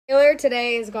Taylor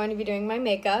today is going to be doing my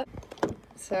makeup,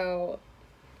 so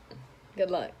good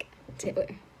luck, Taylor.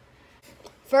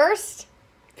 First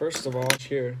of all,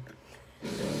 here.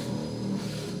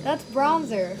 That's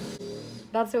bronzer.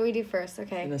 That's what we do first,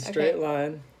 okay. In a straight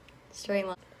line. Straight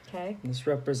line, okay. This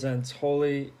represents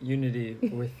holy unity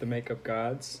with the makeup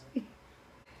gods.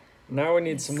 Now we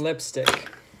need some lipstick.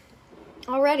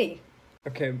 Already.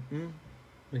 Okay,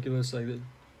 make your lips like this.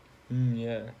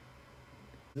 Yeah.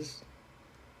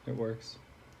 It works.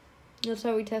 That's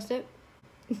how we test it?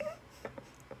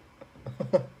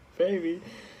 Baby,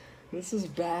 this is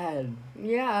bad.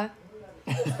 Yeah.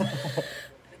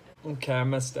 Okay, I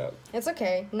messed up. It's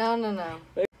okay. No.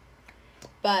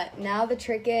 But now the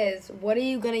trick is, what are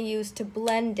you going to use to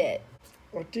blend it?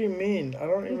 What do you mean? I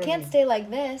don't even... You can't stay like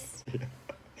this.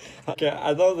 Okay,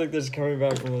 I thought like this is coming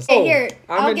back from this. Hey, here,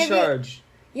 I'm in charge.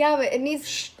 Yeah, but it needs...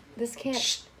 Shh. This can't...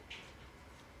 Shh.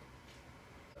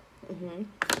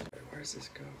 Where does this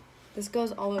go? This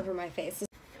goes all over my face.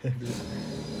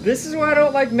 This is why I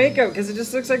don't like makeup, because it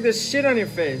just looks like this shit on your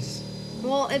face.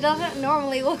 Well, it doesn't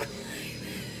normally look like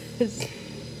this.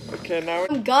 Okay, now...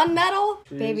 Gunmetal?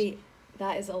 Jeez. Baby,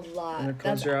 that is a lot.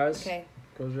 Close your eyes. Okay.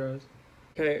 Close your eyes.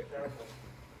 Okay.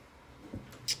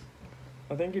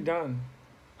 I think you're done.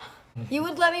 You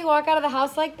would let me walk out of the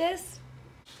house like this?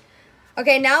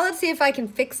 Okay, now let's see if I can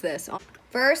fix this.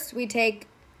 First, we take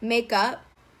makeup.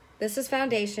 This is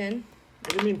foundation.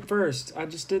 What do you mean first? I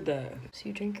just did that. So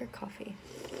you drink your coffee.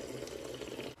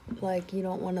 Like, you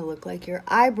don't want to look like your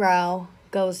eyebrow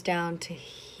goes down to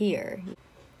here.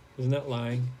 Isn't that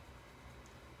lying?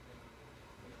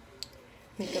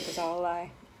 Makeup is all a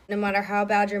lie. No matter how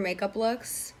bad your makeup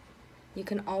looks, you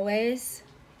can always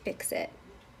fix it.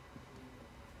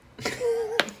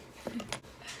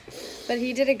 But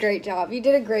he did a great job. You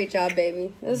did a great job,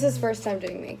 baby. This is his first time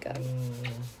doing makeup.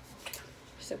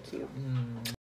 You're so cute.